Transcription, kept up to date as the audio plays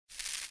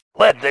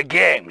Let the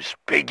games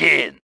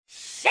begin.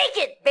 Shake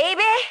it,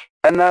 baby!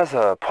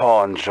 Another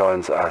pawn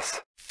joins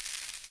us.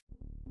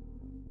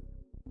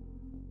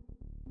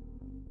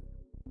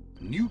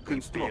 New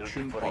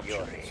construction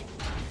options.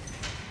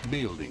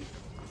 Building.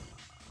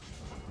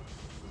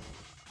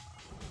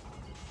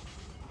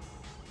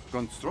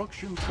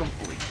 Construction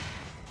complete.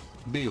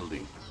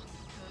 Building.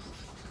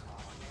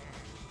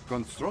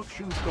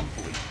 Construction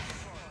complete.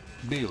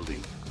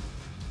 Building.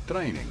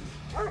 Training.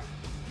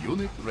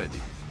 Unit ready.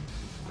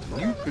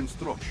 New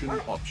construction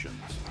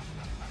options.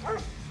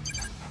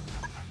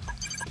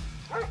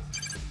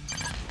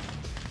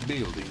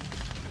 Building.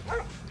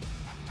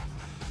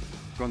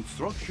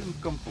 Construction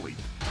complete.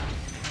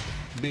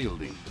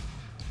 Building.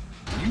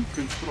 New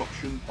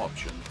construction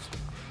options.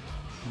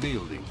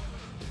 Building.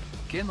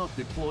 Cannot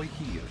deploy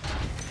here.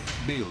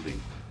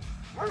 Building.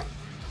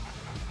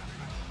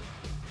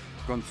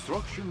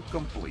 Construction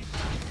complete.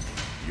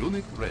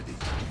 Unit ready.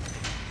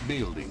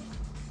 Building.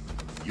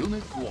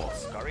 Unit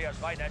lost.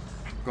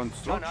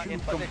 Construction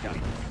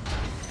complete.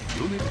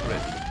 Unit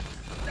ready.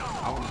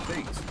 Our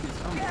base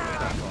is under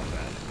attack.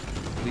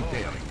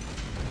 Repairing.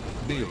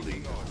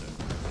 Building.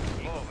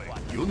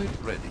 Unit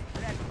ready.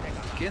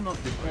 Cannot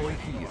deploy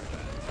here.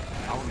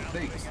 Our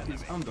base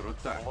is under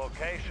attack.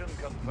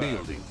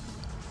 Building.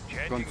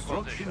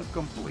 Construction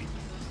complete.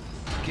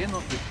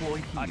 Cannot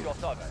deploy here.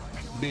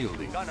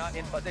 Building.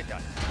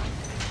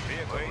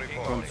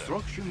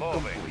 Construction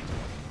complete.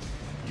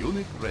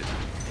 Unit ready.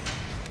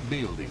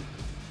 Building.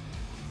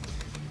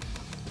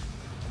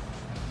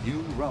 New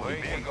rally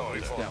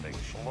point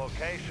established.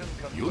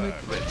 Unit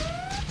ready.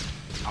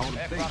 Our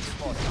base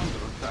is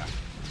under attack.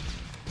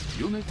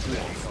 Unit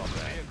lost.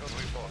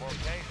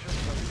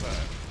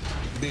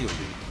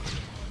 Building.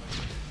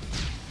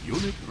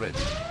 Unit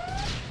ready.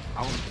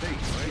 Our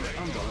base is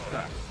under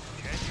attack.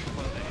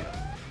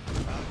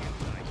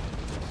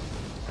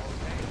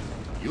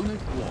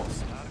 Unit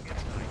lost.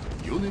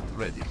 Unit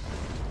ready.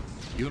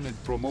 Unit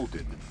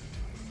promoted.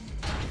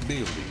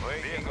 Building.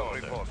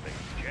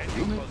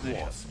 Unit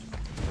lost.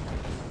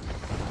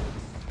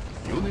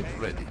 Unit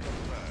ready.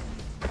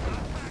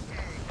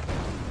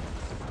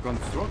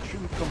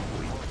 Construction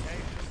complete.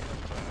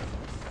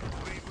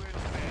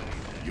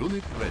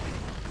 Unit ready.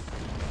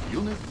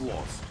 Unit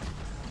lost.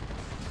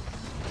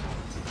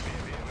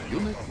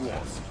 Unit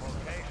lost.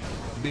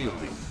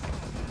 Building.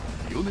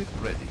 Unit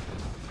ready.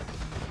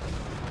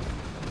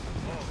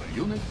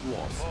 Unit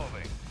lost.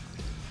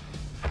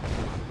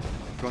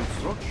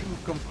 Construction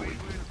complete.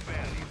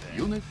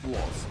 Unit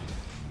lost.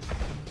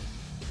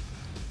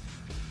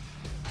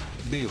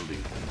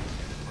 Building.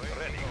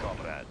 Ready,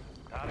 comrade.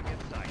 Target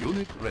sight.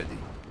 Unit ready.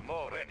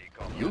 More ready,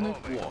 comrade.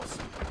 Unit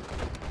lost.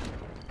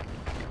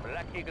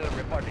 Black Eagle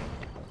reporting.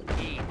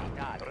 Ready,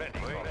 comrade.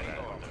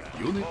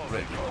 Unit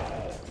ready.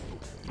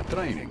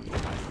 Training.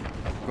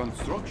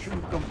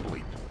 Construction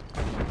complete.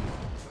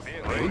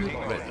 Unit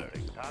ready.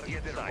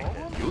 Target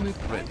sighted. Unit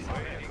ready.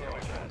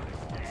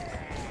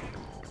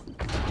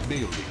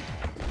 Building.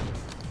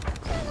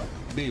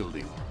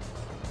 Building.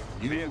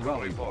 New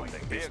rally point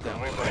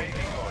established.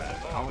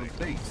 Our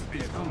base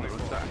is under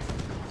attack.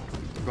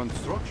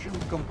 Construction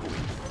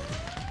complete.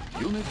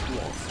 Unit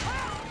lost.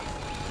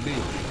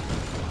 Building.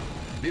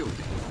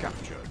 Building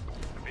captured.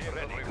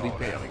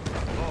 Repairing.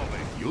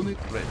 Unit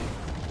ready.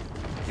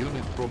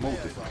 Unit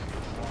promoted.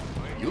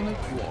 Unit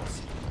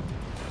lost.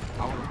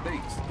 Our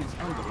base is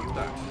under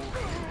attack.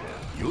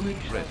 Unit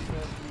ready.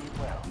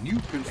 New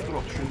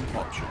construction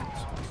options.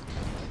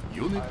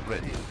 Unit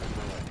ready.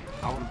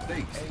 Our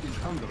base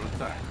is under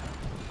attack.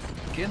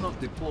 Cannot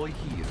deploy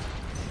here.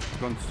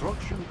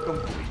 Construction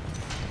complete.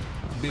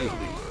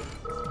 Building.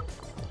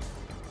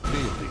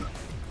 Building.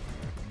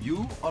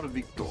 You are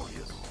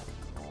victorious.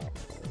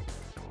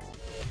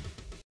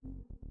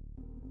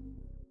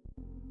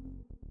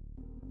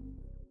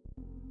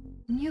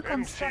 New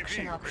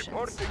construction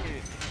options.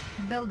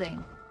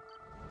 Building.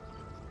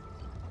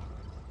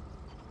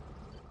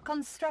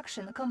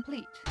 Construction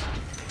complete.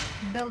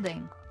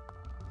 Building.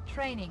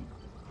 Training.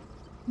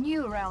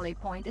 New rally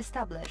point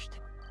established.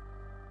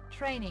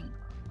 Training.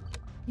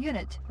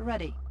 Unit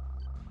ready.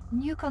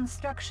 New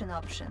construction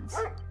options.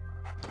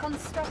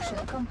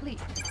 Construction complete.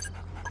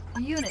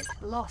 Unit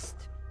lost.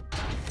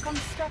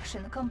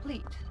 Construction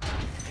complete.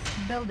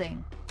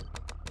 Building.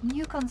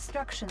 New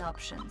construction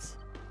options.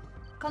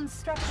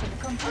 Construction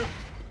complete.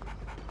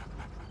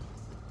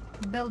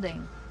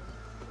 Building.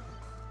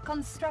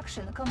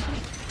 Construction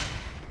complete.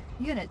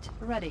 Unit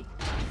ready.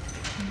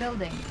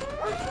 Building.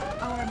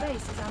 Our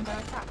base is under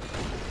attack.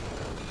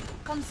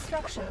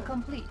 Construction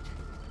complete.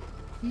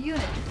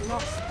 Unit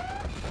lost.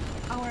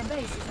 Our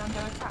base is under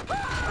attack.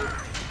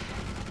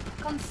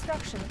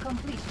 Construction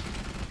complete.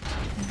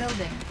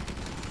 Building.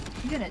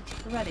 Unit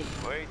ready.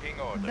 Waiting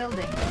order.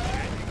 Building.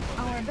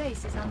 Our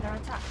base is under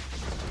attack.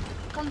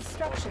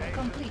 Construction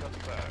complete.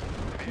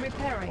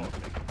 Repairing.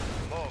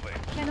 Moving.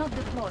 Cannot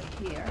deploy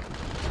here.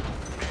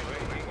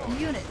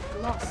 Unit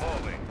lost.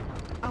 Moving.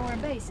 Our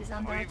base is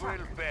under We attack.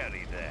 will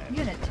bury them.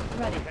 Unit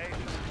ready.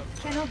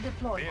 Cannot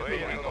deploy here.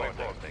 Waiting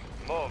order.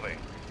 Moving.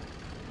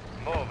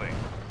 Moving.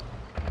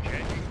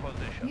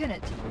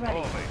 Unit ready.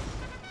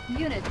 Moving.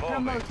 Unit Moving.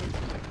 promoted.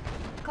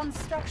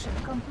 Construction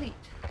complete.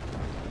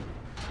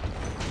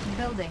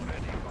 Building.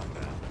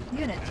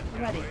 Unit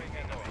ready.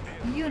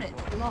 Unit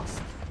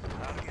lost.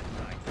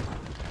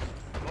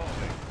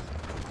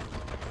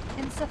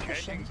 Moving.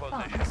 Insufficient Changing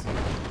funds.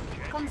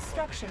 position.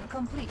 Construction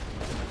complete.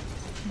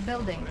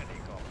 Building.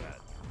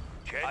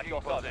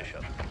 Changing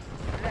position.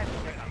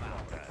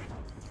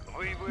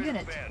 We will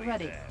Unit bury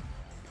ready. them.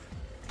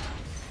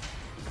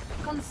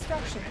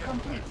 Construction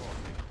complete.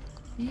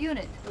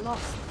 Unit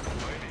lost.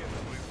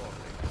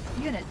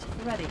 Unit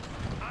ready.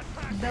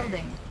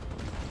 Building.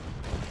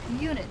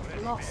 Unit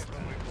lost.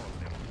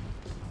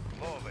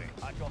 Moving.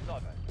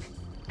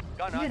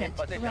 Unit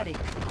ready.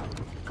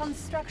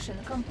 Construction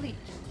complete.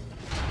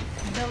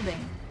 Building.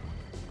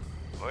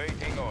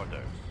 Waiting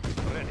orders.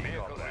 Ready.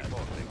 Vehicle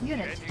reporting.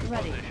 Unit Changing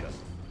ready. position.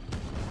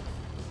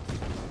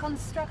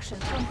 Construction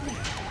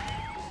complete.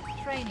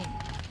 Training.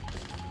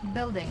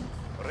 Building.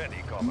 Ready,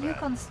 New comrade.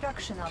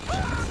 construction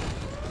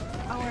options.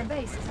 Our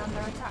base is under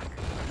attack.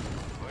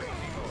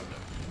 Waiting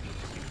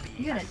orders.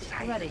 Unit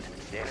ready.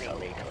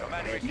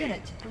 Command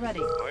Unit ready.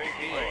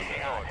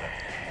 Waiting order.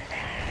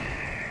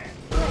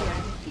 Player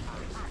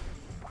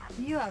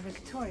defeated. You are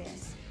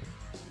victorious.